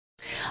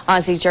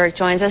Ozzie Jurek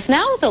joins us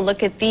now with a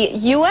look at the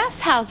U.S.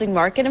 housing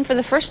market, and for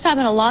the first time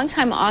in a long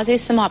time, Ozzie,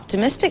 some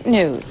optimistic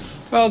news.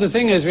 Well, the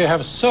thing is, we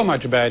have so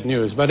much bad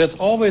news, but it's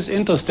always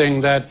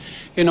interesting that,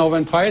 you know,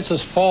 when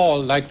prices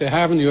fall, like they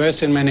have in the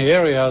U.S. in many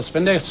areas,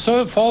 when they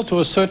fall to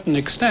a certain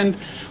extent,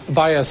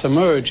 buyers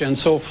emerge. And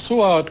so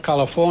throughout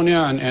California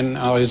and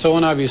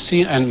Arizona, we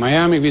see, and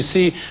Miami, we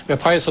see where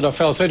prices sort of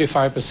fell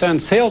 35%,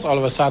 sales all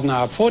of a sudden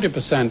are up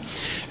 40%.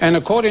 And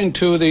according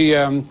to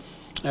the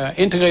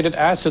Integrated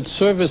Asset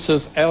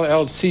Services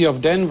LLC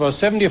of Denver,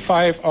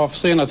 75 of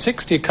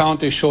 360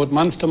 counties showed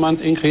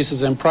month-to-month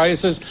increases in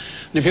prices.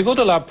 And if you go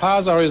to La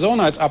Paz,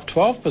 Arizona, it's up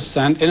 12%,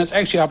 and it's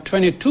actually up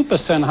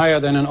 22%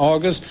 higher than in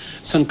August.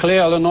 St.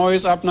 Clair, Illinois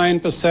is up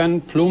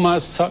 9%.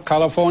 Plumas,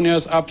 California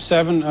is up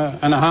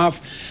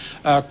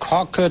 7.5%.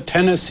 Cocker,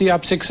 Tennessee,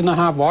 up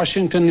 6.5%.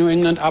 Washington, New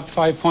England, up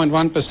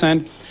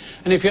 5.1%.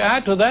 And if you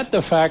add to that the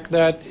fact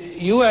that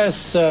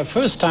U.S.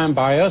 first-time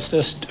buyers,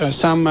 there's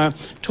some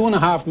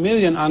 2.5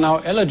 million are now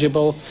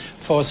eligible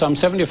for some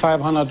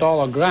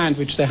 $7,500 grant,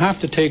 which they have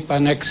to take by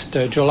next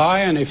July.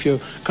 And if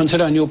you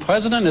consider a new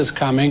president is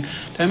coming,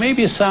 there may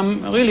be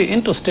some really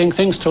interesting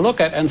things to look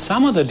at. And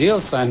some of the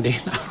deals, Randy,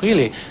 are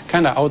really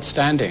kind of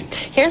outstanding.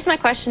 Here's my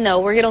question, though.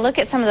 We're going to look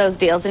at some of those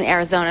deals in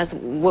Arizona,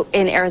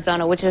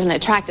 which is an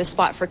attractive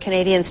spot for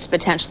Canadians to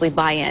potentially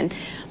buy in.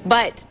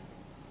 But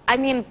I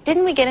mean,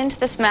 didn't we get into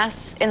this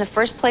mess in the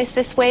first place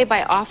this way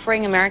by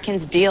offering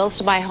Americans deals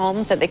to buy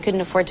homes that they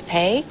couldn't afford to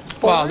pay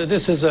for? Well,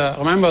 this is,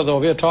 remember though,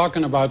 we're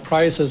talking about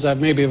prices that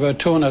maybe were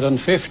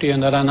 $250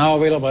 and that are now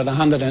available at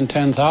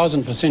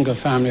 $110,000 for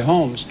single-family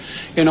homes.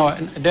 You know,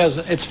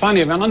 it's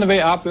funny, when on the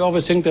way up, we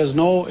always think it's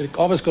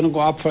always going to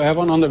go up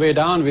forever, and on the way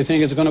down, we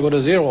think it's going to go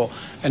to zero.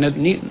 And it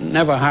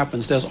never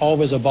happens. There's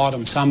always a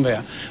bottom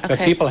somewhere, where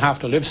people have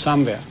to live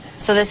somewhere.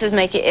 So this is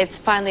making it's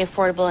finally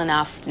affordable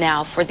enough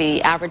now for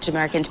the average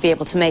American to be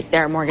able to make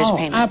their mortgage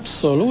payments.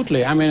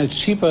 Absolutely. I mean, it's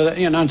cheaper,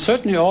 you know, and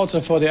certainly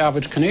also for the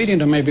average Canadian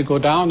to maybe go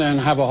down there and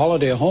have a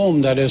holiday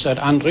home that is at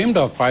undreamed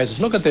of prices.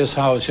 Look at this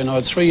house, you know,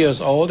 it's 3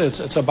 years old.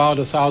 It's about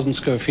 1,000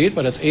 square feet,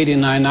 but it's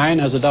 $89,900,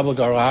 has a double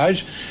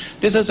garage.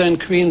 This is in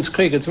Queens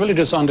Creek. It's really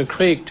just on the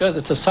creek.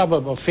 It's a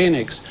suburb of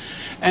Phoenix.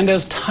 And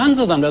there's tons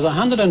of them. There's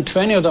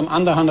 120 of them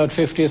under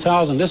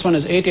 150,000. This one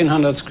is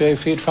 1,800 square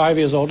feet, 5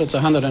 years old. It's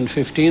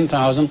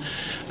 115,000. And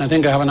I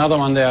think I have another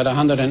one there at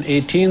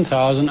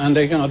 118,000. And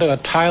they, you know, there are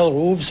tile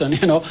roofs, and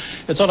you know,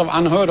 it's sort of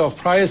unheard of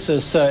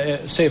prices,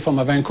 say from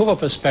a Vancouver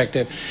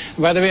perspective.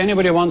 By the way,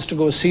 anybody wants to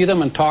go see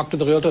them and talk to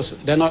the realtors,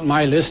 they're not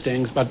my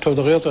listings, but to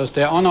the realtors,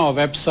 they're on our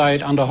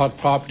website under Hot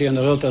Property, and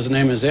the realtor's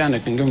name is there, and they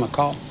can give them a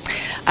call.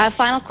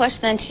 Final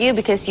question then to you,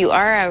 because you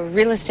are a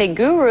real estate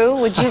guru.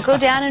 Would you go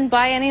down and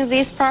buy any of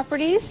these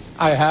properties?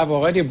 I have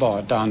already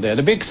bought down there.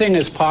 The big thing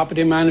is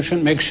property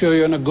management. Make sure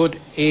you're in a good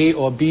A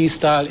or B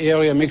style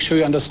area. Make sure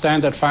you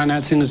understand that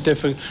financing is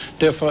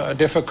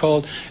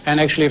difficult. And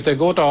actually, if they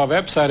go to our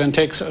website and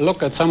take a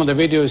look at some of the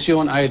videos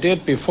you and I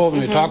did before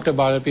when we talked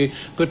about it, it'd be a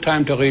good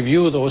time to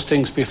review those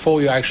things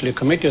before you actually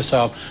commit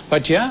yourself.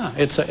 But yeah,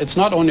 it's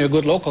not only a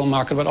good local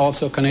market, but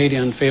also a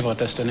Canadian favorite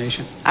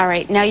destination. All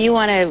right. Now you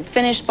want to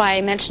finish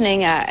by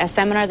mentioning a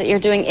seminar that you're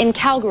doing in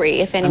Calgary,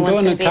 if anyone's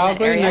going to be in that area. I'm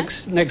doing in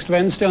Calgary next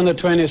Wednesday on the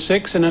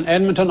 26th, and in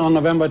Edmonton on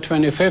November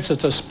 25th.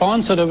 It's a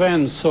sponsored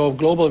event, so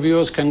global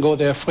viewers can go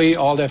there free.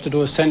 All they have to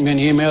do is send me an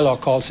email or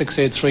call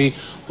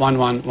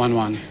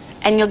 683-1111.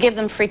 And you'll give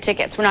them free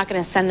tickets. We're not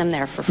going to send them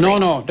there for free.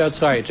 No,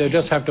 that's right. They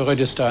just have to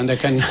register, and they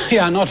can,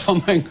 yeah, not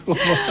from Vancouver.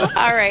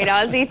 All right,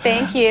 Ozzie,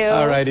 thank you.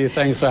 All righty,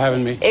 thanks for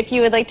having me. If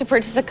you would like to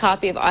purchase a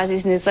copy of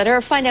Ozzie's newsletter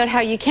or find out how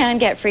you can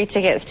get free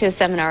tickets to a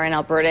seminar in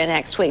Alberta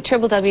next week,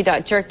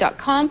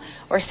 www.jurek.com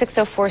or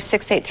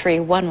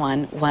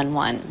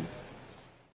 604-683-1111.